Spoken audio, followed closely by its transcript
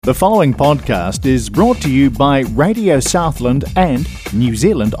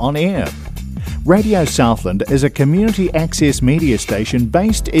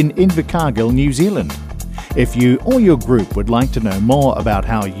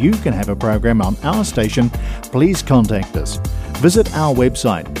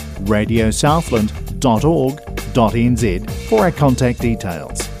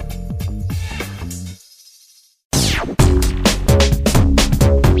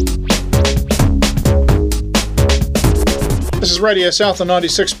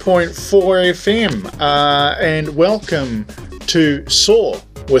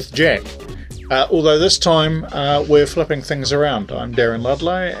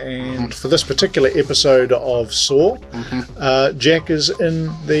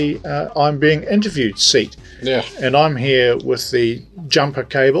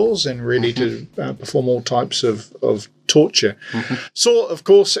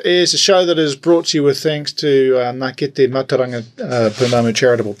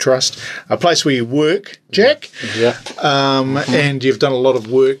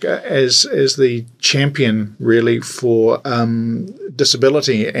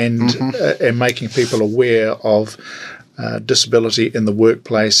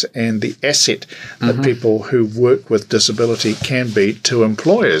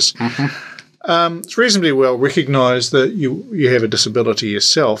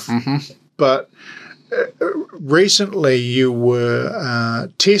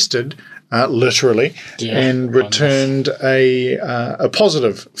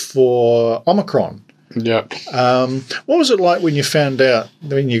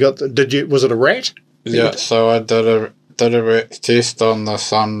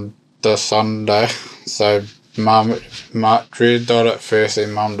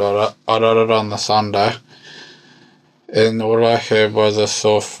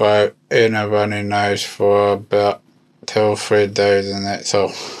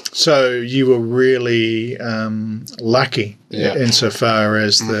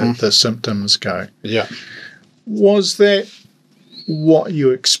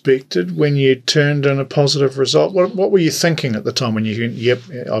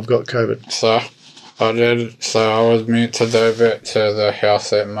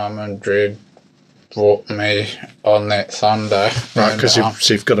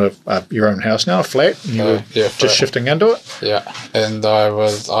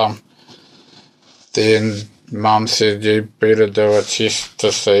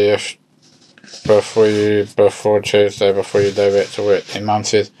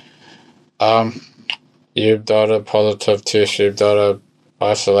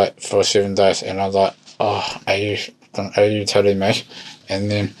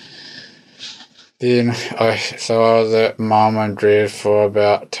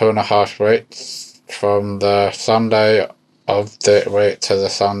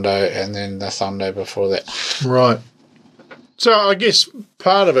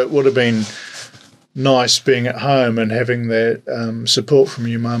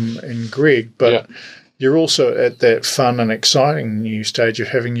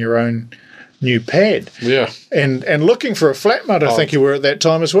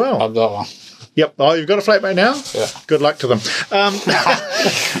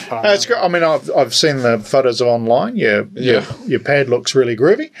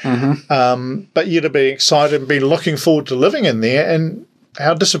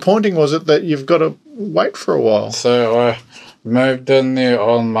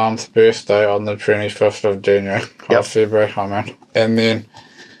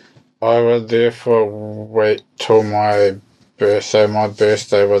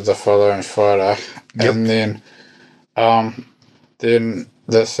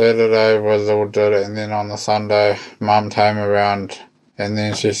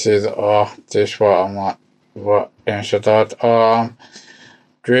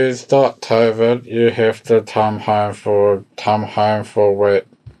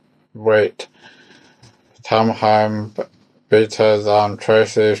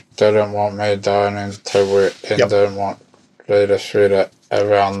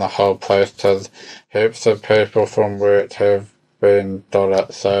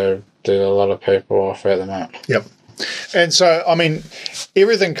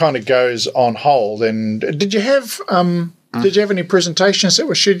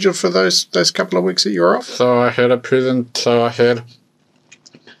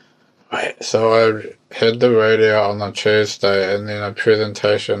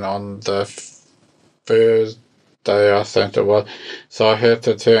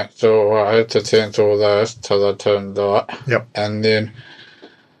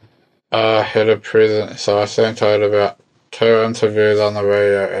I had a so I think I had about 2 interviews on the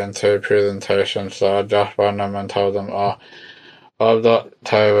radio and 2 presentations, so I just rang them and told them, I've got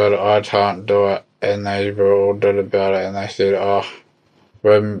COVID, I can't do it, and they were all good about it, and they said,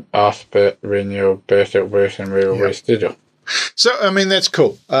 when when you're back at work and we'll reschedule. So, I mean, that's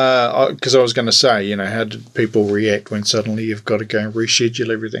cool, because I was going to say, how did people react when suddenly you've got to go and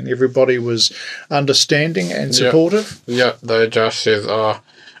reschedule everything? Everybody was understanding and supportive? Yeah, they just said,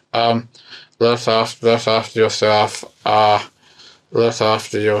 look after yourself,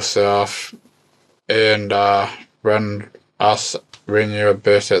 and when you're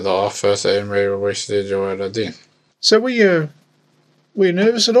back at the office, and we will reschedule it again. So were you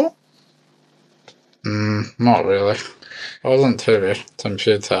nervous at all? Not really. I wasn't too bad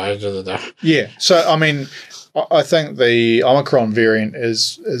compared to age of the day. Yeah. So, I mean, I think the Omicron variant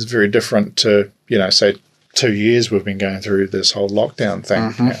is very different to, say 2 years we've been going through this whole lockdown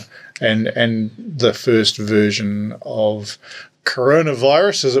thing. And the first version of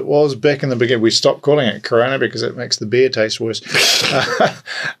coronavirus, as it was back in the beginning, we stopped calling it corona because it makes the beer taste worse.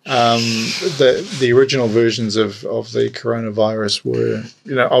 The original versions of the coronavirus were,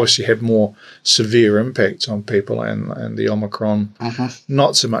 obviously had more severe impacts on people, and the Omicron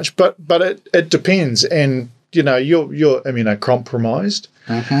not so much. But it depends, and you're immunocompromised,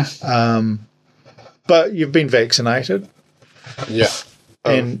 but you've been vaccinated. Yeah.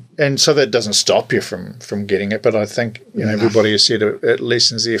 And so that doesn't stop you from getting it, but I think everybody has said it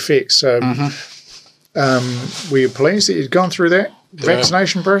lessens the effects. So, were you pleased that you'd gone through that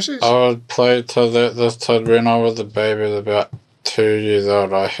vaccination process? I was pleased to that this time when I was a baby, about 2 years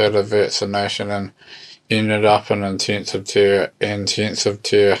old. I had a vaccination and ended up in intensive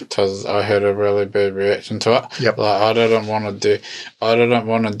care because I had a really bad reaction to it. Yep. Like I didn't want to do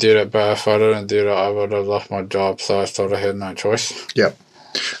it, but if I didn't do it, I would have lost my job. So I sort of had no choice. Yep.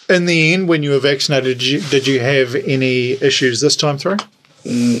 In the end, when you were vaccinated, did you have any issues this time through?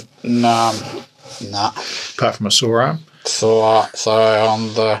 Nah. Apart from a sore arm? So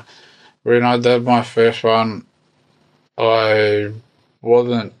when I did my first one, I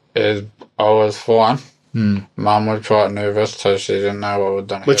was fine. Mum was quite nervous because she didn't know what we'd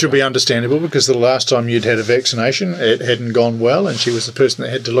done. Which would be understandable because the last time you'd had a vaccination, it hadn't gone well, and she was the person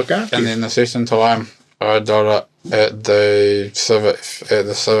that had to look after you. And then the second time, I got it at the civic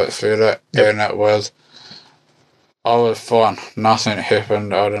theatre, and I was fine. Nothing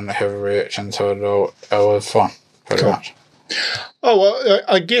happened. I didn't have a reaction to it all. I was fine, pretty much. Oh, well,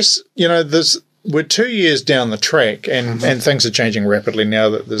 I guess, we're 2 years down the track, and things are changing rapidly now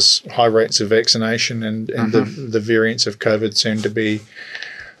that there's high rates of vaccination, and the variants of COVID seem to be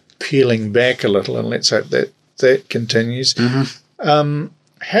peeling back a little, and let's hope that continues.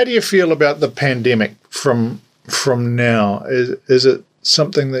 How do you feel about the pandemic from now? Is it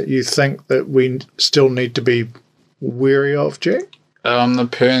something that you think that we still need to be wary of, Jack? The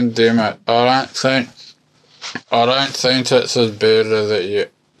pandemic, I don't think it's as bad as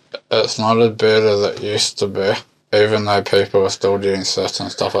it's not as bad as it used to be, even though people are still getting sick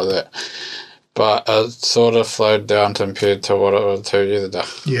and stuff like that. But it sort of slowed down compared to what it was 2 years ago.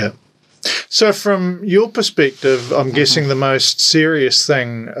 Yeah. So from your perspective, I'm guessing the most serious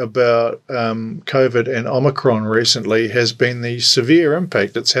thing about COVID and Omicron recently has been the severe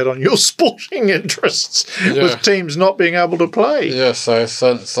impact it's had on your sporting interests, with teams not being able to play. Yeah, so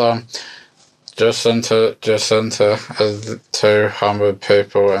since just into 200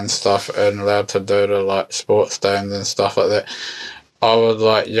 people and stuff and allowed to do the sports games and stuff like that, I was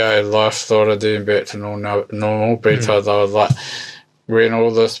life sort of getting back to normal because I was when all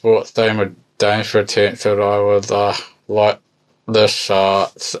the sports games were cancelled, I was the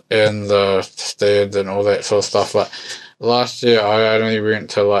shots and the stands and all that sort of stuff. Last year, I only went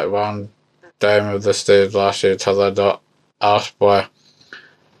to one game of the stands last year because I got asked by, I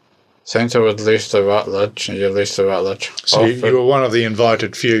think it was Leicester Rutledge. So you were one of the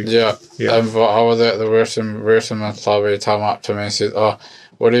invited few. Yeah. And I was at the wrestling club. He came up to me and said,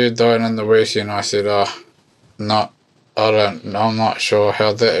 what are you doing in the weekend? I said, I'm not sure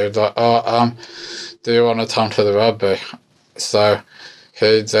how that is. Do you want to come to the rugby? So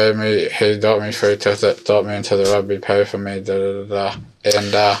he got me 3 tickets, got me into the rugby, paid for me, and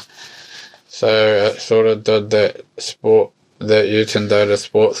so it sort of did that sport that you can do the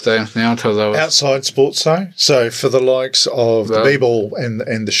sports games now. Outside sports, so for the likes of the b-ball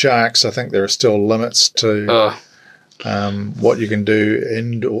and the Sharks, I think there are still limits to what you can do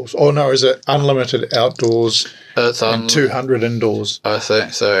indoors. Oh no, is it unlimited outdoors? It's 200 indoors. I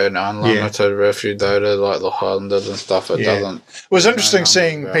think so, and unlimited refugee data the Highlanders and stuff. It doesn't. It was interesting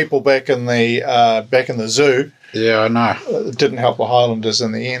seeing people back in the zoo Yeah, I know. It didn't help the Highlanders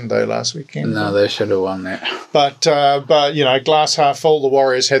in the end, though, last weekend. No, they should have won that. But glass half full, the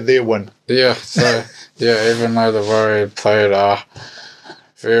Warriors had their win. Yeah, so, even though the Warriors played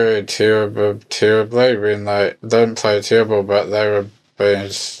very terribly, when they didn't play terrible, but they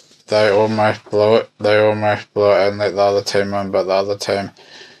almost blew it. And let the other team win, but the other team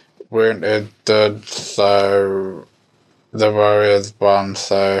weren't as good, so the Warriors won,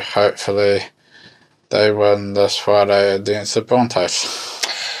 so hopefully they win this Friday against the Broncos.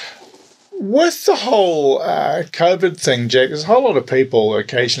 With the whole COVID thing, Jack, there's a whole lot of people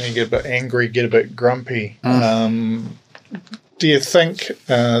occasionally get a bit angry, get a bit grumpy. Do you think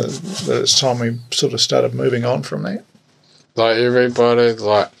that it's time we sort of started moving on from that? Like, everybody's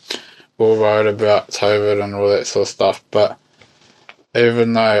like all worried about COVID and all that sort of stuff, but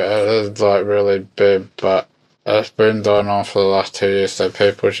even though it is like really bad, but it's been going on for the last 2 years, so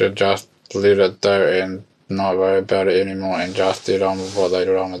people should just let it do and not worry about it anymore and just get on with what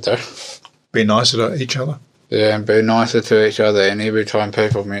they want to do. Be nicer to each other. Yeah, and be nicer to each other, and every time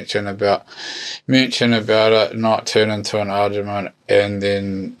people mention about it, not turn into an argument and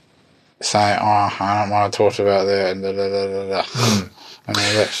then saying, I don't want to talk about that and and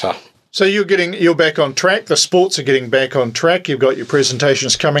all that stuff. So you're back on track. The sports are getting back on track. You've got your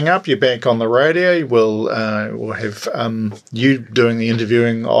presentations coming up. You're back on the radio. We'll have you doing the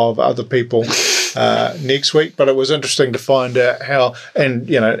interviewing of other people next week. But it was interesting to find out how, and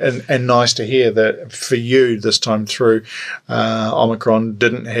nice to hear that for you this time through, Omicron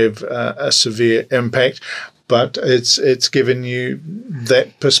didn't have a severe impact. But it's given you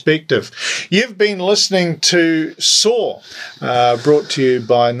that perspective. You've been listening to SOAR, brought to you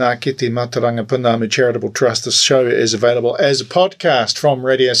by Ngā Kete Mataranga Punami Charitable Trust. This show is available as a podcast from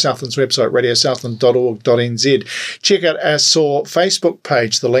Radio Southland's website, radiosouthland.org.nz. Check out our SOAR Facebook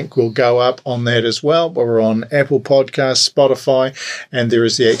page. The link will go up on that as well. We're on Apple Podcasts, Spotify, and there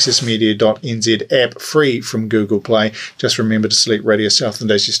is the accessmedia.nz app free from Google Play. Just remember to select Radio Southland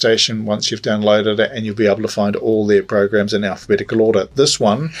as your station once you've downloaded it, and you'll be able to find all their programs in alphabetical order. This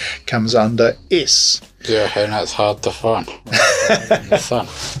one comes under S. Yeah, and it's hard to find. It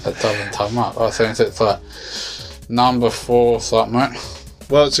doesn't come up. I think it's like number 4 or something.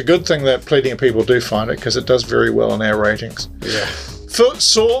 Well, it's a good thing that plenty of people do find it, because it does very well in our ratings. Yeah. For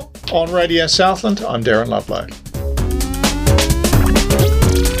SOAR on Radio Southland, I'm Darren Ludlow.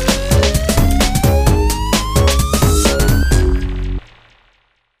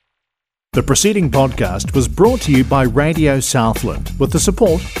 The preceding podcast was brought to you by Radio Southland with the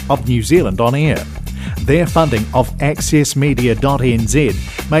support of New Zealand On Air. Their funding of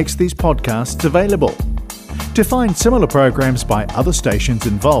accessmedia.nz makes these podcasts available. To find similar programs by other stations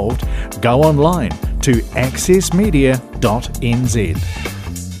involved, go online to accessmedia.nz.